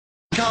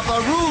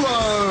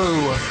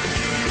Caparulo!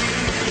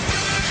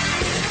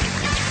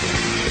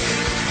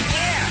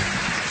 Yeah!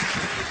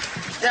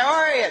 How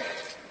are you?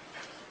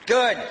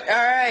 Good.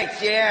 All right,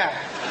 yeah.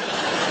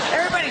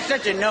 Everybody's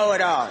such a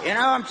know-it-all, you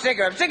know? I'm sick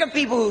of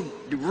people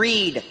who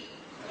read.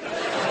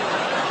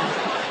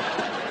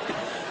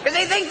 Because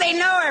they think they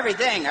know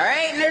everything, all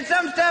right? And there's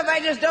some stuff I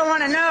just don't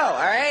want to know,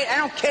 all right? I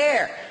don't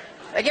care.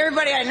 Like,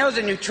 everybody I know is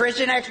a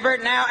nutrition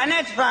expert now, and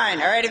that's fine,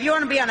 all right? If you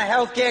want to be on a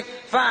health kick,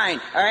 fine,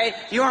 all right?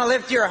 If you want to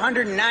live to your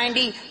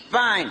 190,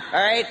 fine,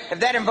 all right? If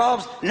that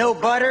involves no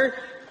butter,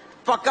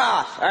 fuck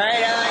off, all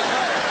right? I like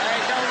butter, all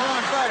right? Don't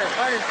ruin butter.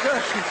 Butter's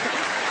good.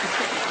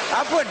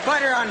 I'll put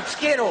butter on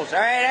Skittles, all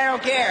right? I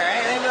don't care,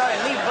 all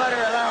right? Leave butter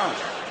alone.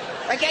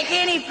 Like, I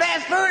can't eat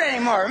fast food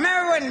anymore.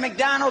 Remember when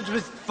McDonald's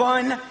was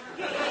fun?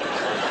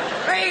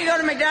 Hey, you go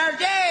to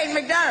McDonald's, yay,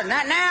 McDonald's.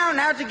 Not now,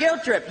 now it's a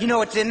guilt trip. You know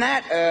what's in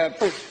that?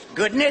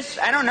 Goodness?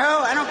 I don't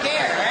know. I don't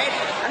care, right?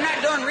 I'm not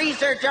doing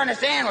research on a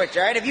sandwich,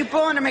 all right? If you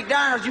pull into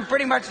McDonald's, you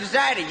pretty much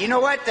decided, you know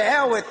what? To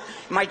hell with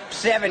my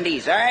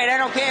 70s, all right? I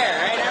don't care,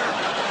 all right?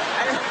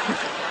 I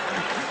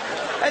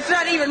don't That's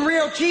not even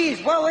real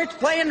cheese. Well, it's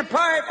playing the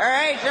part, all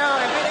right? So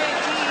if it ain't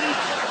cheese,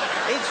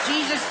 it's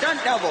cheese's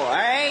stunt double, all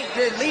right?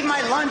 Leave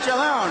my lunch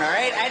alone, all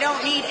right? I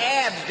don't need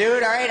abs,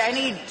 dude, all right? I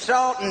need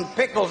salt and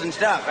pickles and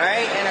stuff, all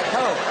right? And a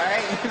Coke, all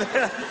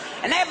right?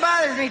 And that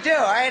bothers me, too,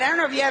 all right? I don't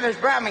know if you have this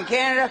problem in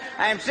Canada.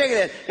 I am sick of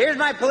this. Here's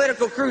my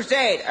political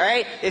crusade, all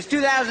right? It's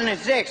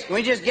 2006. Can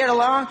we just get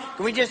along?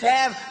 Can we just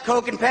have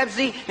Coke and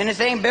Pepsi in the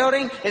same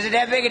building? Is it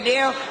that big a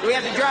deal? Do we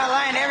have to draw a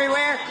line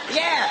everywhere?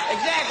 Yeah,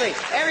 exactly.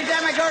 Every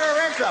time I go to a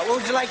restaurant, what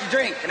would you like to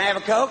drink? Can I have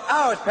a Coke?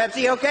 Oh, is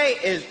Pepsi okay?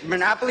 Is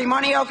Monopoly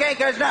money okay?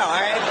 Because no, all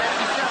right?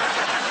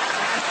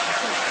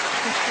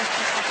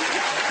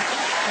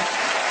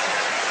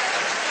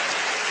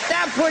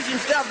 Stop pushing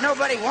stuff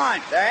nobody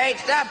wants, all right?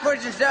 Stop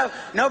pushing stuff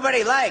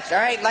nobody likes, all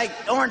right? Like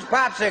orange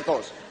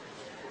popsicles.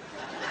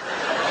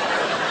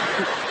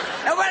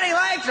 Nobody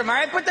likes them, all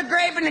right? Put the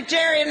grape and the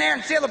cherry in there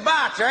and seal the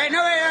box, all right?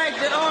 Nobody likes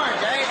the orange,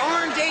 all right?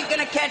 Orange ain't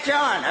gonna catch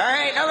on, all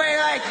right? Nobody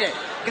likes it.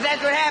 Because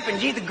that's what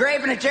happens. You eat the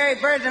grape and the cherry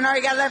first and all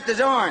you got left is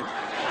orange.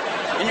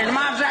 And your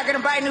mom's not gonna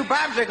buy new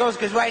popsicles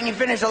because why didn't you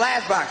finish the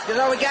last box? Because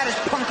all we got is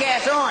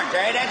punk-ass orange,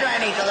 all right? That's why I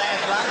need the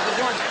last box, because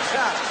orange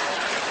sucks.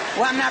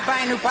 Well, I'm not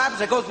buying new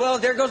popsicles. Well,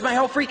 there goes my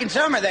whole freaking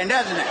summer then,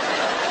 doesn't it?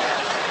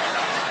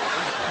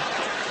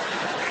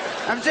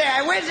 I'm saying,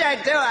 I wish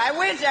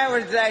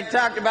I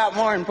talked about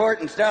more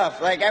important stuff.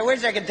 Like, I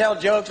wish I could tell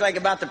jokes like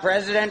about the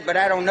president, but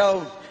I don't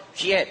know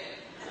shit.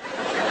 Is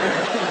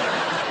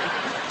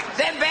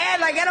that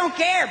bad? Like, I don't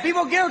care.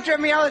 People guilt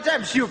trip me all the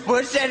time. See what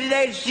Bush said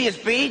today? Did you see his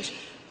speech?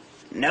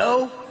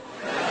 No.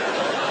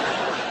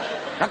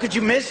 How could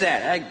you miss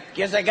that? I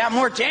guess I got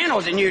more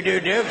channels than you do,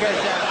 dude,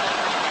 because...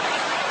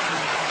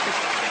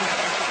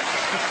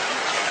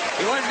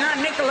 It wasn't on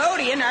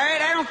Nickelodeon, all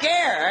right? I don't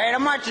care, all right?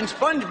 I'm watching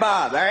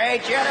SpongeBob, all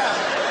right? Shut up.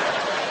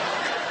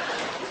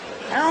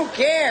 I don't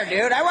care,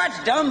 dude. I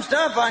watch dumb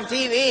stuff on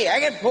TV.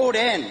 I get pulled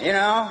in, you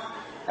know?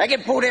 I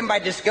get pulled in by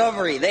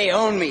Discovery. They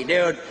own me, dude.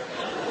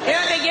 You know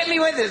what they get me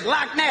with is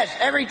Loch Ness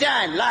every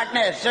time. Loch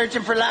Ness,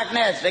 searching for Loch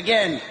Ness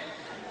again.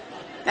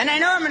 And I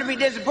know I'm going to be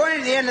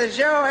disappointed at the end of the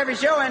show. Every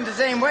show ends the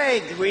same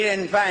way. We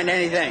didn't find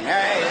anything, all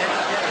right?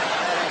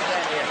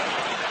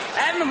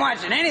 I haven't been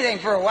watching anything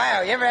for a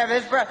while. You ever have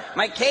this problem?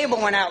 My cable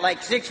went out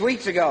like 6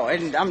 weeks ago,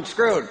 and I'm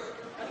screwed.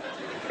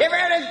 You ever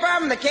have this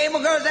problem? The cable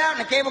goes out,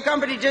 and the cable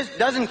company just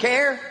doesn't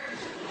care?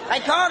 I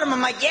called them.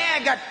 I'm like, yeah,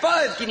 I got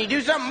fuzz. Can you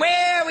do something?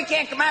 Well, we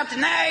can't come out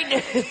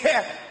tonight.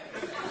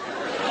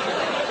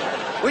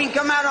 We can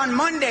come out on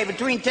Monday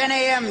between 10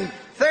 a.m. and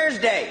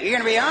Thursday. You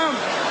gonna be home?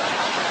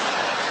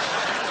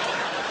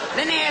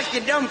 Then they ask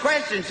you dumb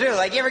questions, too.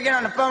 Like, you ever get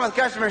on the phone with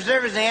customer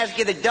service and they ask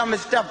you the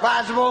dumbest stuff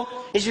possible?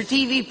 Is your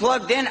TV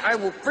plugged in? I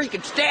will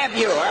freaking stab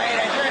you, all right?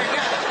 I swear to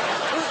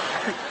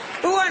God.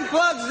 Who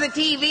unplugs the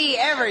TV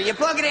ever? You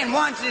plug it in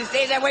once and it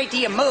stays that way till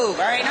you move,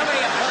 all right? Nobody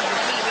unplugs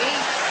the TV.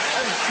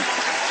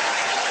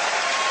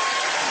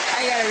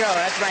 I gotta go.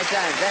 That's my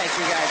time. Thanks,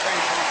 you guys.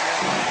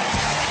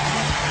 Thanks.